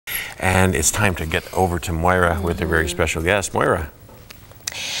And it's time to get over to Moira with a very special guest. Moira.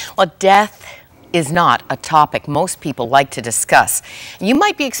 Well, death is not a topic most people like to discuss. You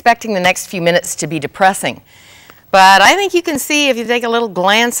might be expecting the next few minutes to be depressing, but I think you can see if you take a little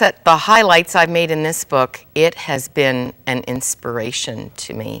glance at the highlights I've made in this book, it has been an inspiration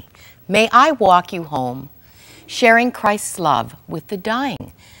to me. May I walk you home, sharing Christ's love with the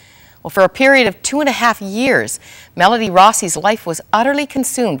dying. Well, for a period of 2.5 years, Melody Rossi's life was utterly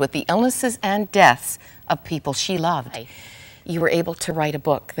consumed with the illnesses and deaths of people she loved. You were able to write a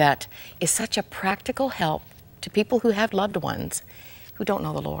book that is such a practical help to people who have loved ones who don't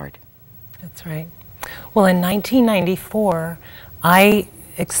know the Lord. That's right. Well, in 1994, I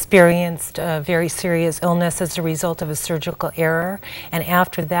experienced a very serious illness as a result of a surgical error, and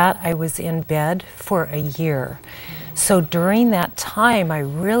after that I was in bed for a year. So during that time I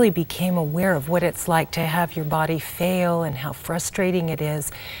really became aware of what it's like to have your body fail and how frustrating it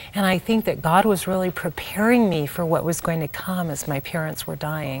is, and I think that God was really preparing me for what was going to come as my parents were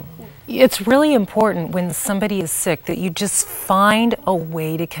dying. It's really important when somebody is sick that you just find a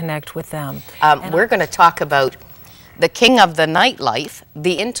way to connect with them. We're going to talk about the king of the nightlife,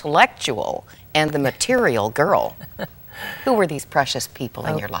 the intellectual, and the material girl. Who were these precious people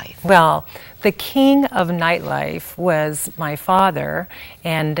in your life? Well, the king of nightlife was my father,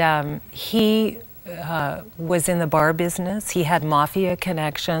 and he was in the bar business. He had mafia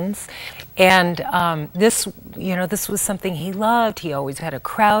connections, and this was something he loved. He always had a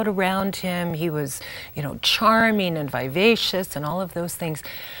crowd around him. He was, charming and vivacious and all of those things,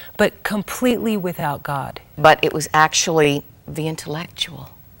 but completely without God. But it was actually the intellectual,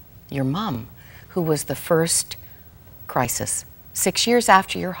 your mom, who was the first crisis 6 years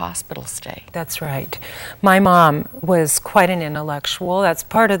after your hospital stay. That's right. My mom was quite an intellectual. That's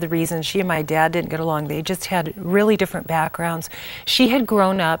part of the reason she and my dad didn't get along. They just had really different backgrounds. She had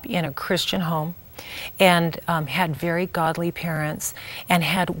grown up in a Christian home and had very godly parents and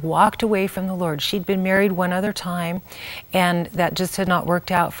had walked away from the Lord. She'd been married one other time, and that just had not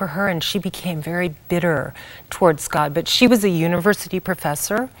worked out for her, and she became very bitter towards God. But she was a university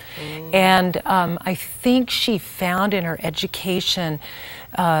professor, and I think she found in her education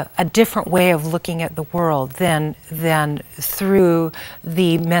a different way of looking at the world than through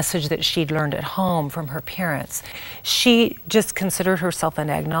the message that she'd learned at home from her parents. She just considered herself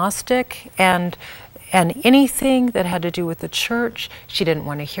an agnostic, and anything that had to do with the church, she didn't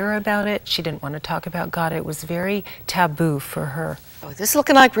want to hear about it. She didn't want to talk about God. It was very taboo for her. Oh, this is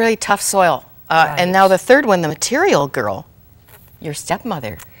looking like really tough soil. Right. And now the third one, the material girl, your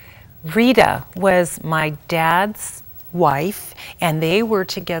stepmother. Rita was my dad's wife, and they were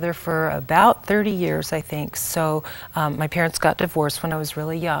together for about 30 years, I think. So my parents got divorced when I was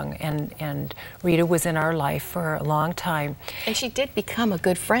really young, and Rita was in our life for a long time. And she did become a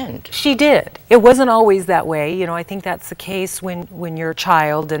good friend. She did. It wasn't always that way. I think that's the case when you're a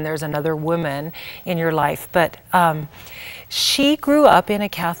child and there's another woman in your life. But she grew up in a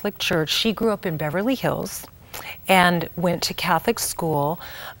Catholic church. She grew up in Beverly Hills and went to Catholic school,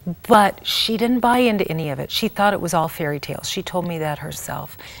 but she didn't buy into any of it. She thought it was all fairy tales. She told me that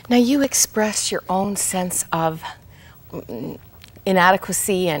herself. Now you express your own sense of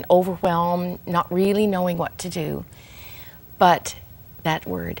inadequacy and overwhelm, not really knowing what to do, but that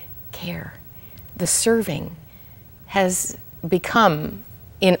word, care, the serving, has become,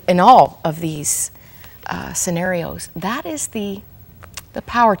 in all of these scenarios, that is the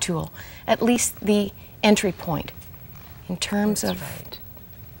power tool, at least the entry point in terms of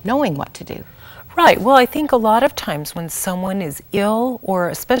knowing what to do. Right. Well, I think a lot of times when someone is ill, or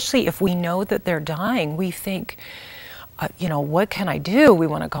especially if we know that they're dying, we think, what can I do? We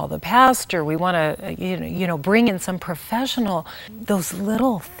want to call the pastor. We want to, bring in some professional. Those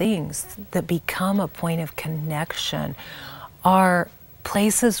little things that become a point of connection are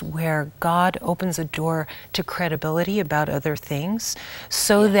places where God opens a door to credibility about other things,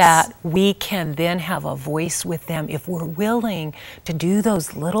 so that we can then have a voice with them if we're willing to do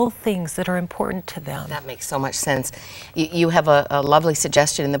those little things that are important to them. That makes so much sense. You have a lovely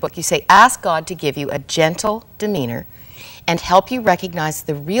suggestion in the book. You say, ask God to give you a gentle demeanor and help you recognize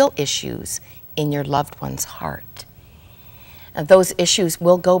the real issues in your loved one's heart. And those issues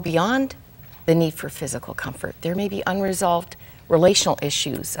will go beyond the need for physical comfort. There may be unresolved relational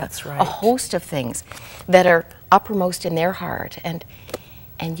issues, That's right. A host of things that are uppermost in their heart, and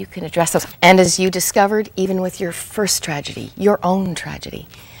you can address those. And as you discovered, even with your first tragedy, your own tragedy,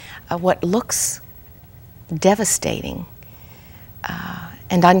 what looks devastating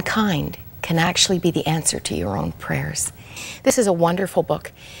and unkind can actually be the answer to your own prayers. This is a wonderful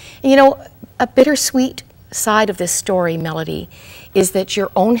book. A bittersweet side of this story, Melody, is that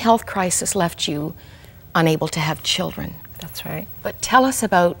your own health crisis left you unable to have children. That's right. But tell us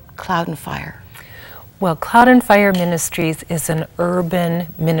about Cloud and Fire. Well, Cloud and Fire Ministries is an urban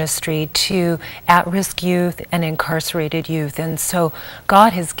ministry to at-risk youth and incarcerated youth. And so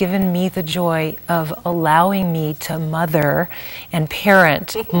God has given me the joy of allowing me to mother and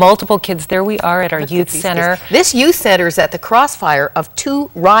parent multiple kids. There we are at our youth center. This youth center is at the crossfire of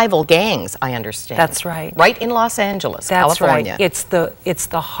two rival gangs, I understand. That's right. Right in Los Angeles, That's California. right. It's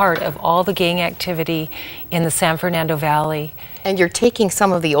the heart of all the gang activity in the San Fernando Valley. And you're taking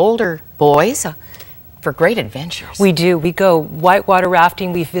some of the older boys for great adventures. We do. We go whitewater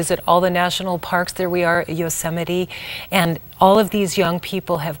rafting. We visit all the national parks. There we are at Yosemite. And all of these young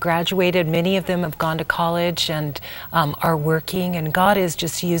people have graduated. Many of them have gone to college and are working. And God is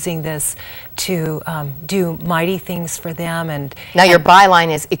just using this to do mighty things for them. And now your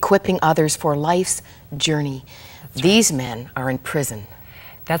byline is equipping others for life's journey. These men are in prison.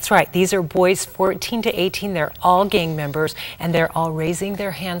 That's right. These are boys 14 to 18. They're all gang members, and they're all raising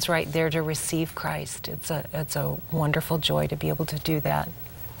their hands right there to receive Christ. It's a wonderful joy to be able to do that.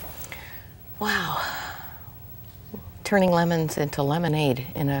 Wow. Turning lemons into lemonade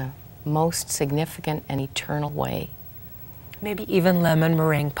in a most significant and eternal way. Maybe even lemon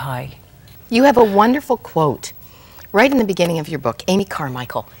meringue pie. You have a wonderful quote right in the beginning of your book. Amy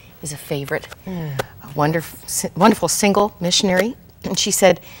Carmichael is a favorite, a wonderful single missionary. And she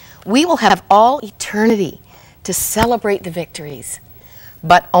said, "We will have all eternity to celebrate the victories,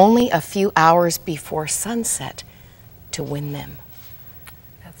 but only a few hours before sunset to win them."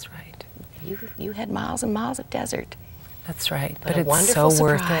 That's right. You had miles and miles of desert. That's right. But it's wonderful so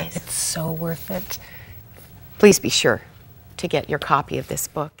worth surprise. it. It's so worth it. Please be sure to get your copy of this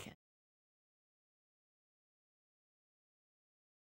book.